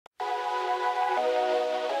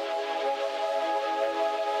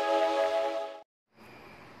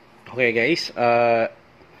Okay guys,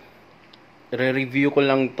 re-review ko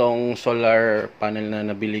lang tong solar panel na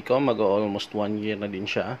nabili ko. Mag-almost 1 year na din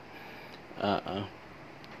siya.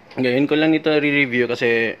 Ngayon ko lang ito re-review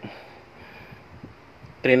kasi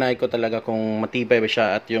trinay ko talaga kung matibay ba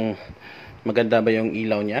siya at yung maganda ba yung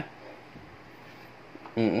ilaw niya.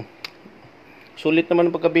 Sulit naman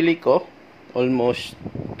ang pagkabili ko. Almost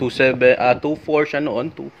 2.4 siya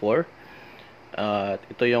noon, 2.4. At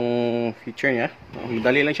ito yung feature niya.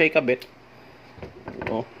 Madali lang siya ikabit.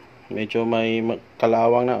 Oh, medyo may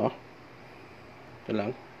kalawang na oh. Ito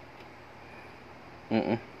lang.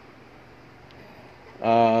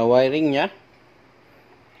 Wiring niya.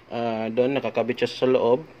 Doon nakakabit siya sa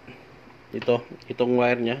loob. Itong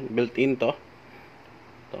wire niya, built-in to.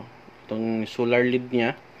 Itong solar lead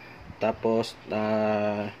niya. Tapos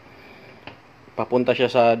papunta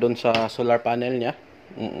siya doon sa solar panel niya.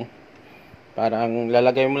 Parang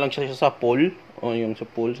lalagay mo lang siya sa pole, o yung sa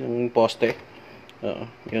pole, yung poste.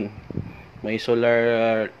 Yun. May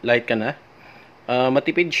solar light ka na.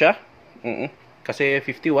 Matipid siya. Kasi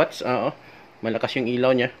 50 watts. Malakas yung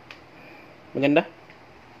ilaw niya. Maganda.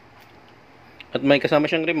 At may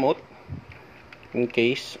kasama siyang remote. In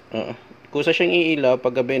case. Kusa siyang iilaw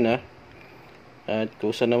pag gabi na. At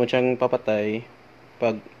kusa naman siyang papatay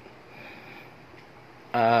pag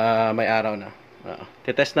may araw na.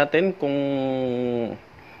 Titest natin kung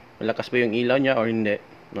malakas ba yung ilaw niya or hindi.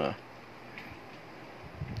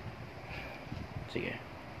 Sige.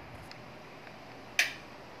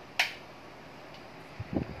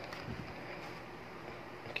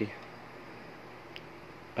 Okay.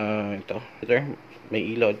 Ito.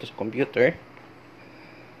 May ilaw ito sa computer.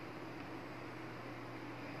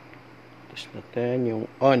 Test natin yung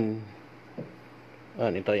on.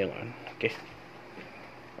 Ito yung on. Okay.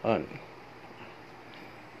 On.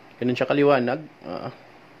 Ganun siya kaliwanag.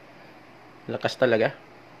 Lakas talaga.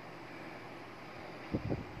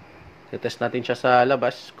 Test natin siya sa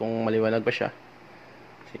labas kung maliwanag ba siya.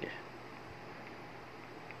 Sige.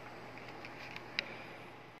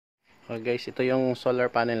 Guys, ito yung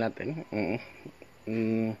solar panel natin.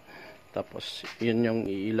 Tapos yun yung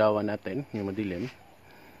iilawan natin, yung madilim.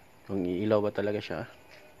 Kung iilaw ba talaga siya.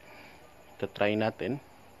 Try natin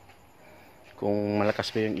kung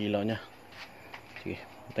malakas ba yung ilaw niya. Sige,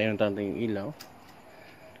 tayo natin yung ilaw.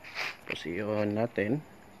 Tapos i-on natin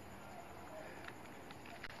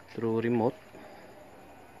through remote.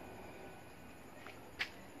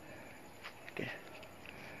 Okay.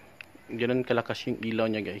 Ganun kalakas yung ilaw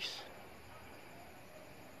niya guys.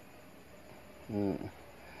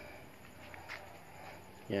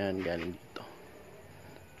 Yan, galing dito.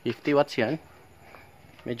 50 watts yan.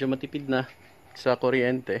 Medyo matipid na sa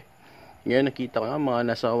kuryente. Ngayon nakita ko nga mga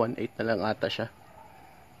nasa 1.8 na lang ata siya.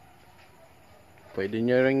 Pwede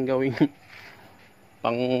nyo rin gawing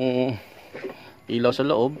pang ilaw sa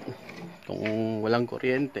loob kung walang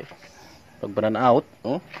kuryente. Pag burn out,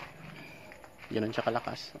 ganun siya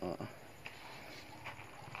kalakas.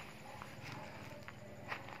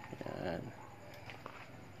 Yan.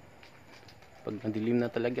 Pag madilim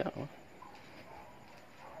na talaga,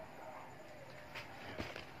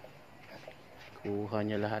 kuha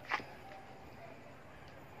niya lahat.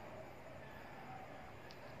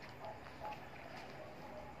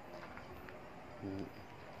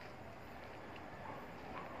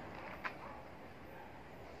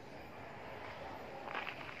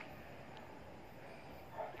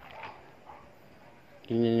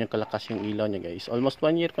 Yun yung kalakas yung ilaw niya guys. Almost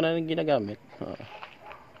 1 year ko na ginagamit.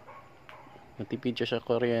 Natipid siya sa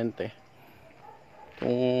kuryente.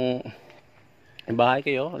 Kung bahay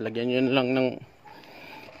kayo, lagyan nyo lang ng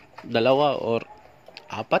 2 or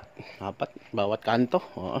 4 bawat kanto.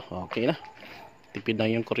 Okay na. Tipid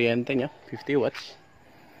na yung kuryente niya. 50 watts.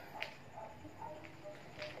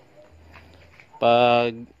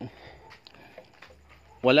 Pag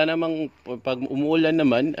umuulan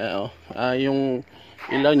naman, yung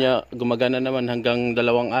ilaw niya gumagana naman hanggang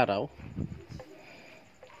 2 araw.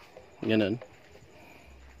 Ganun.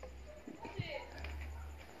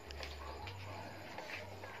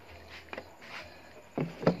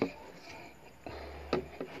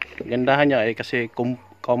 Gandahan niya kasi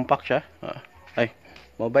compact siya.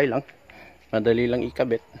 Mobile lang. Madali lang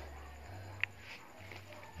ikabit.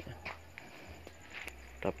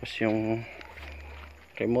 Tapos yung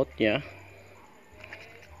remote niya,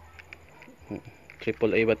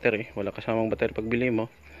 AAA battery. Wala kasamang battery pagbili mo.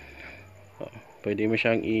 Pwede mo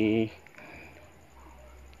siyang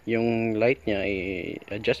yung light niya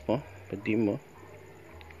i-adjust mo. Pwede mo.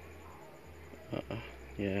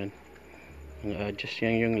 Yan. Adjust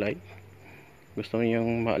yan yung light. Gusto mo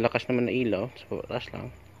yung malakas naman na ilaw, sa taas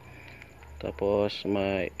lang. Tapos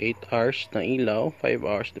may 8 hours na ilaw, 5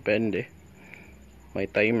 hours depende. May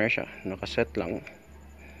timer siya, nakaset lang.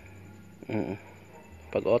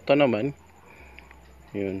 Pag auto naman,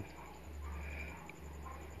 yun.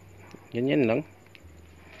 Ganyan lang.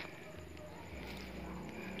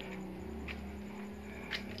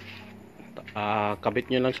 Kabit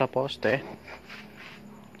nyo lang sa poste.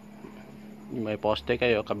 May poste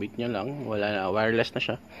kayo, kabit nyo lang. Wala na, wireless na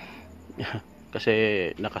siya. Kasi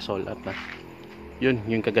nakasolat na. Yun,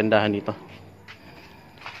 yung kagandahan nito.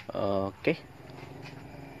 Okay.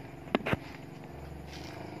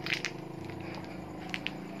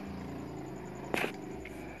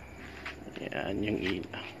 Yan yung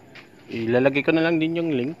ilalagay ko na lang din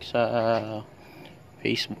yung link sa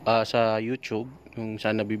Facebook, sa YouTube kung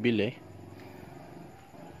saan nabibili.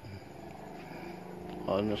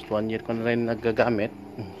 Almost 1 year ko na rin nagagamit.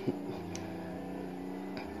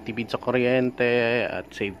 Tipid sa kuryente at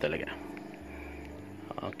save talaga.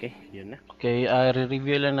 Okay, yun na. Okay,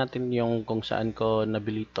 re-review lang natin yung kung saan ko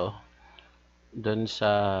nabili to. Doon sa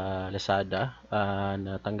Lazada,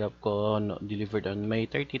 natanggap ko, delivered on May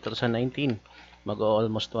 30, 2019.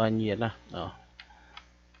 Mag-almost 1 year na.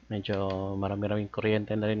 Medyo marami-raming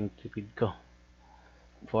kuryente na rin tipid ko.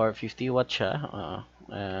 For 50 watts siya.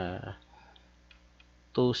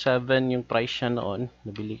 2.7 yung price siya noon.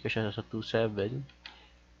 Nabili ko siya sa 2.7.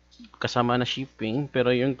 Kasama na shipping,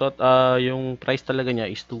 pero yung yung price talaga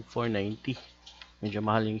niya is 2,490. Medyo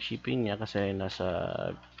mahal yung shipping niya kasi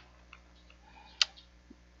nasa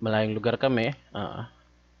malayong lugar kami.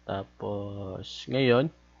 Tapos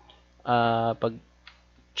ngayon, pag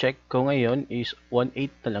check ko ngayon is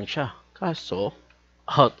 1.8 na lang siya. Kaso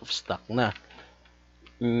out of stock na.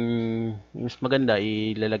 Mas maganda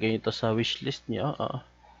ilalagay nito sa wishlist niyo.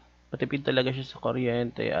 Matipid talaga siya sa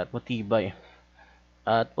kuryente at matibay.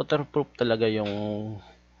 At waterproof talaga yung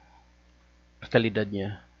kalidad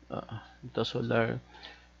niya. Ito solar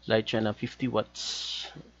light siya na 50 watts.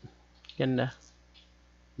 Ganda.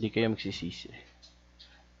 Hindi kayo magsisisi.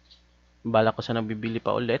 Bala ko sana bibili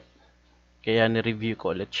pa ulit. Kaya ni-review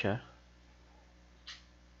ko ulit siya.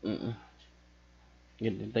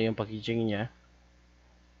 Ganito yung packaging niya.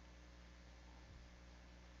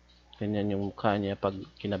 Ganyan yung mukha niya pag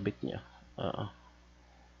kinabit niya.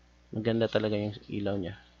 Maganda talaga yung ilaw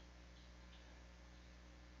niya.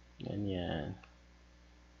 Ganyan.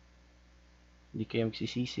 Hindi kayo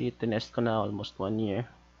magsisisi. Tinest ko na almost 1 year.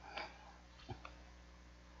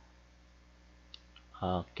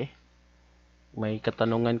 Okay. May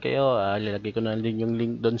katanungan kayo, lalagay ko na din yung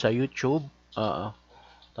link doon sa YouTube.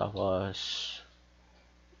 Tapos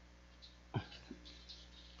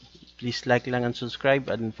please like lang and subscribe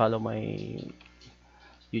and follow my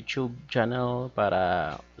YouTube channel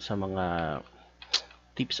para sa mga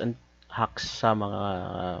tips and hacks sa mga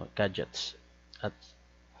gadgets. At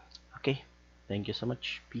okay, thank you so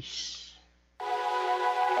much. Peace.